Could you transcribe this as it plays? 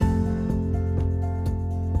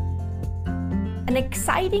An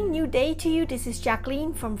exciting new day to you. This is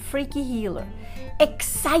Jacqueline from Freaky Healer.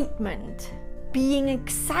 Excitement, being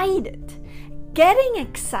excited, getting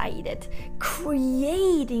excited,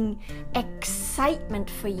 creating excitement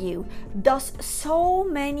for you does so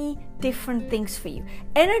many different things for you.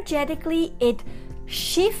 Energetically, it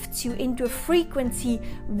shifts you into a frequency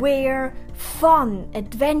where fun,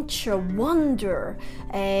 adventure, wonder,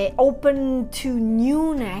 open to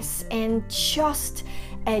newness, and just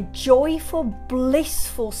a joyful,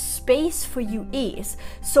 blissful space for you is.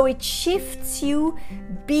 So it shifts you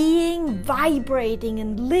being, vibrating,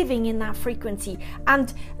 and living in that frequency.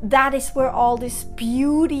 And that is where all this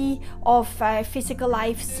beauty of physical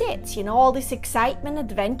life sits, you know, all this excitement,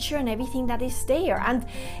 adventure, and everything that is there. And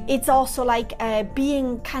it's also like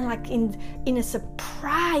being kind of like in a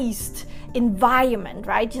surprised environment,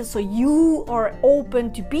 right? So you are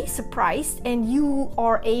open to be surprised and you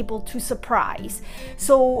are able to surprise.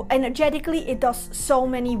 So energetically, it does so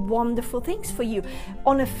many wonderful things for you.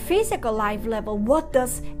 On a physical life level, what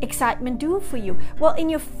does excitement do for you? Well, in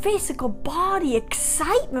your physical body,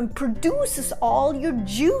 excitement produces all your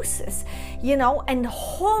juices, you know, and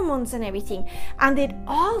hormones and everything. And it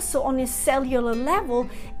also, on a cellular level,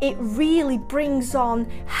 it really brings on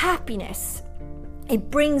happiness. It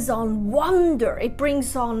brings on wonder, it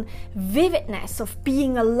brings on vividness of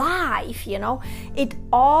being alive, you know. It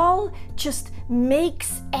all just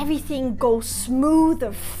makes everything go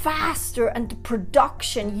smoother, faster, and the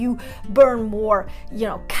production, you burn more, you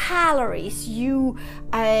know, calories, you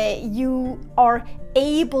are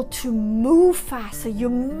able to move faster, your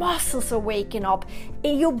muscles are waking up,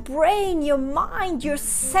 your brain, your mind, your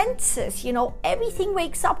senses, you know, everything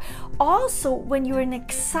wakes up. Also, when you're in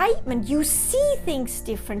excitement, you see things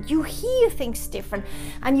different, you hear things different,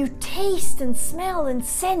 and you taste and smell and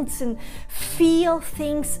sense and feel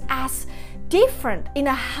things as different in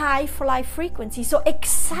a high for life frequency. So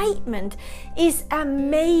excitement is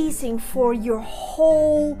amazing for your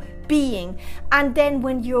whole being. And then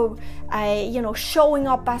when you're showing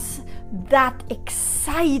up as that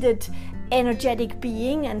excited energetic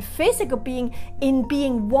being and physical being, in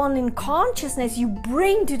being one in consciousness, you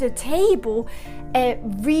bring to the table a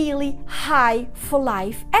really high for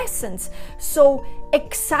life essence. So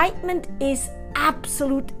excitement is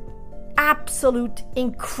absolute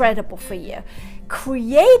incredible for you.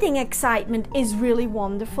 Creating excitement is really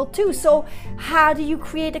wonderful too. So how do you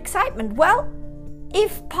create excitement? Well,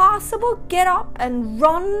 if possible, get up and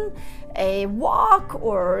run, walk,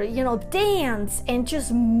 or dance, and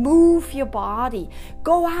just move your body.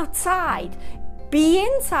 Go outside, be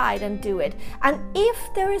inside and do it. And if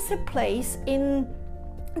there is a place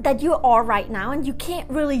that you are right now and you can't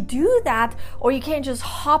really do that, or you can't just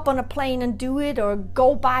hop on a plane and do it, or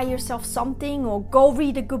go buy yourself something, or go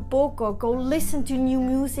read a good book, or go listen to new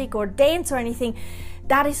music, or dance or anything,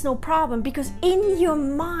 that is no problem, because in your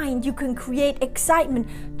mind you can create excitement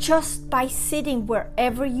just by sitting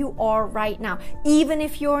wherever you are right now, even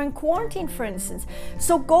if you're in quarantine, for instance.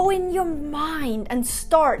 So go in your mind and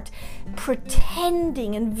start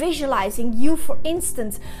pretending and visualizing you, for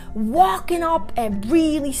instance, walking up a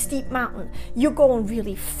really steep mountain. You're going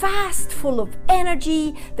really fast, full of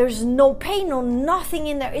energy. There's no pain, no nothing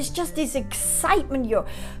in there. It's just this excitement. Your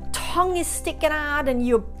tongue is sticking out and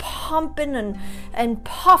you're pumping and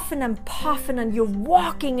puffing and puffing, and you're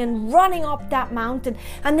walking and running up that mountain,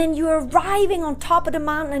 and then you're arriving on top of the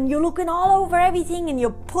mountain and you're looking all over everything, and you're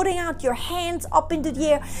putting out your hands up into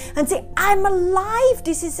the air and say, I'm alive,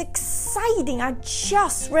 this is exciting, I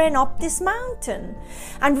just ran up this mountain,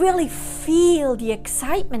 and really feel the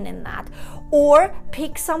excitement in that. Or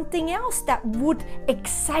pick something else that would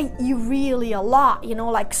excite you really a lot,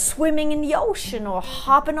 like swimming in the ocean, or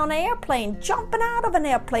hopping on an airplane, jumping out of an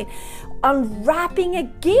airplane, unwrapping a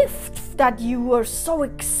gift that you were so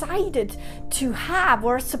excited to have,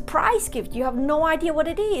 or a surprise gift, you have no idea what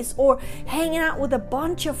it is, or hanging out with a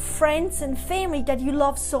bunch of friends and family that you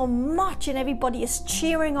love so much and everybody is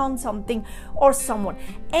cheering on something or someone.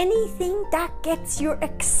 Anything that gets your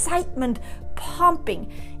excitement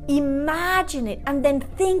pumping. Imagine it and then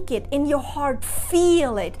think it in your heart,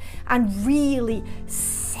 feel it, and really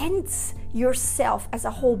sense yourself as a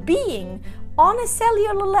whole being on a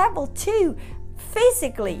cellular level too,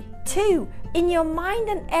 physically too, in your mind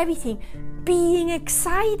and everything, being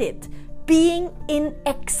excited, being in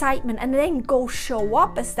excitement, and then go show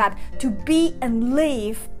up as that, to be and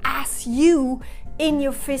live as you in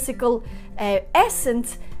your physical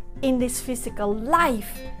essence, in this physical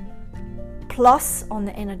life. Plus, on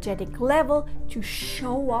the energetic level, to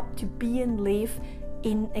show up, to be and live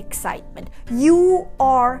in excitement. You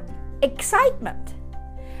are excitement.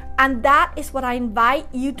 And that is what I invite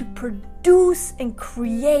you to produce and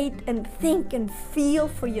create and think and feel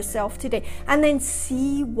for yourself today, and then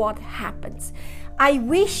see what happens. I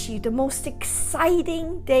wish you the most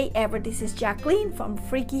exciting day ever. This is Jacqueline from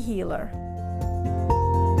Freaky Healer.